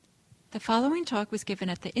The following talk was given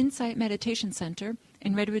at the Insight Meditation Center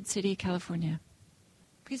in Redwood City, California.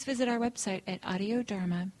 Please visit our website at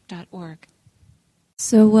audiodharma.org.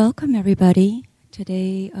 So welcome, everybody.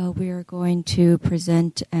 Today we are going to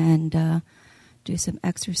present and do some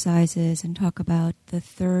exercises and talk about the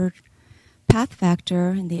third path factor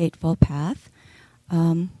in the Eightfold Path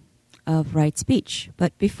of right speech.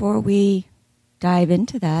 But before we dive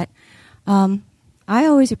into that, I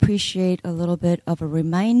always appreciate a little bit of a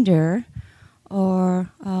reminder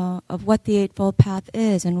or of what the Eightfold Path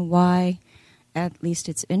is and why at least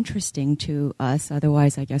it's interesting to us.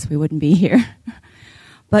 Otherwise, I guess we wouldn't be here.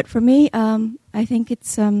 But for me, I think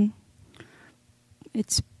it's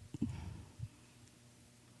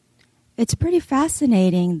pretty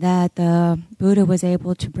fascinating that the Buddha was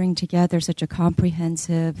able to bring together such a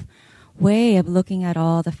comprehensive way of looking at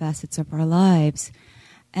all the facets of our lives.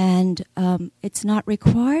 And it's not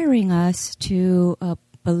requiring us to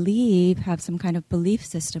have some kind of belief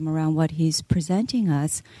system around what he's presenting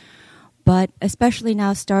us. But especially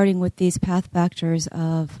now, starting with these path factors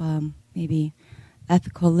of maybe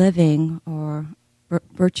ethical living or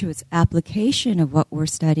virtuous application of what we're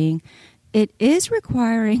studying, it is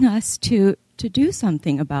requiring us to do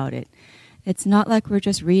something about it. It's not like we're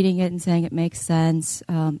just reading it and saying it makes sense.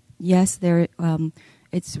 Yes,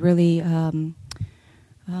 it's really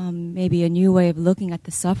maybe a new way of looking at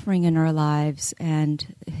the suffering in our lives,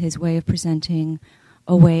 and his way of presenting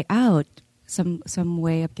a way out, some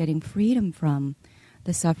way of getting freedom from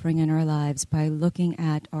the suffering in our lives by looking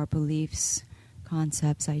at our beliefs,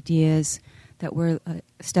 concepts, ideas that were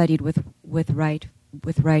studied with right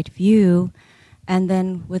view, and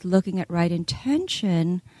then with looking at right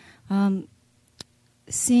intention,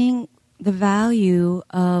 seeing the value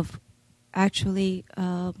of actually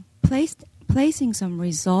placing some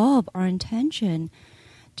resolve or intention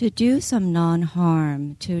to do some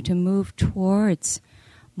non-harm, to move towards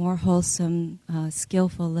more wholesome,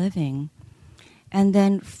 skillful living. And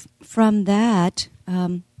then from that,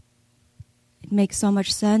 it makes so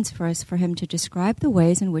much sense for him to describe the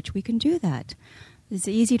ways in which we can do that. It's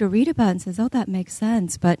easy to read about and says, oh, that makes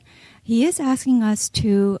sense. But he is asking us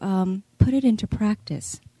to put it into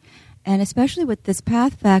practice. And especially with this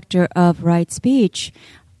path factor of right speech,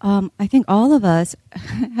 I think all of us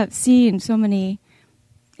have seen so many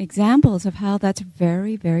examples of how that's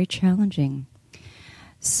very, very challenging.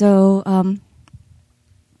 So,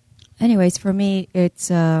 anyways, for me, it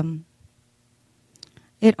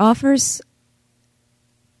offers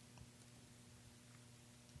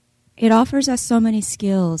us so many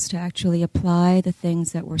skills to actually apply the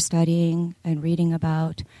things that we're studying and reading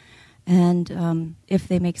about, and if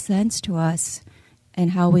they make sense to us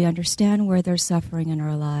and how we understand where there's suffering in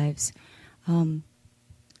our lives,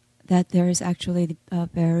 that there's actually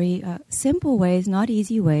very simple ways, not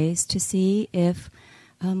easy ways, to see if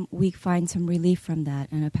we find some relief from that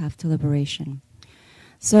and a path to liberation.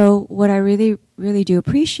 So what I really, really do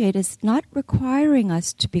appreciate is not requiring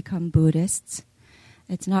us to become Buddhists.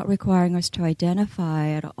 It's not requiring us to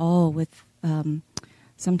identify at all with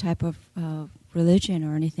some type of religion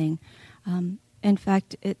or anything. In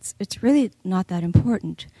fact, it's really not that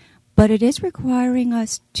important. But it is requiring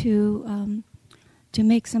us to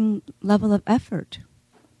make some level of effort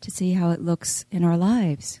to see how it looks in our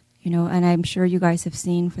lives. And I'm sure you guys have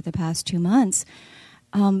seen for the past 2 months,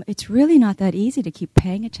 it's really not that easy to keep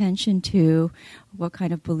paying attention to what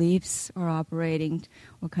kind of beliefs are operating,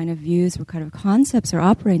 what kind of views, what kind of concepts are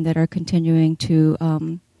operating that are continuing to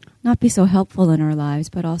not be so helpful in our lives,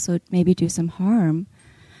 but also maybe do some harm.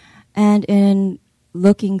 And in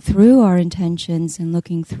looking through our intentions and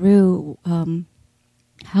looking through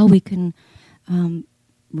how we can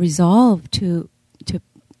resolve to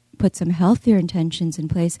put some healthier intentions in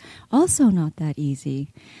place, also not that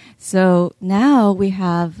easy. So now we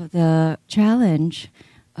have the challenge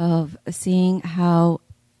of seeing how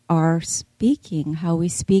our speaking, how we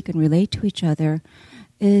speak and relate to each other,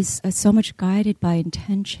 is so much guided by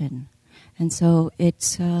intention. And so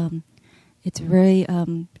it's very,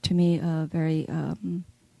 to me, a very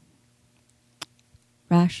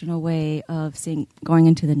rational way of going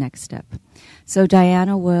into the next step. So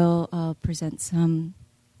Diana will present some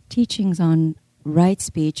teachings on right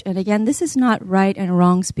speech. And again, this is not right and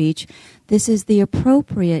wrong speech. This is the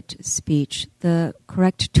appropriate speech, the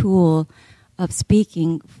correct tool of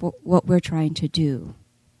speaking for what we're trying to do.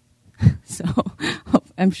 So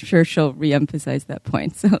I'm sure she'll reemphasize that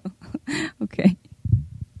point. So, okay.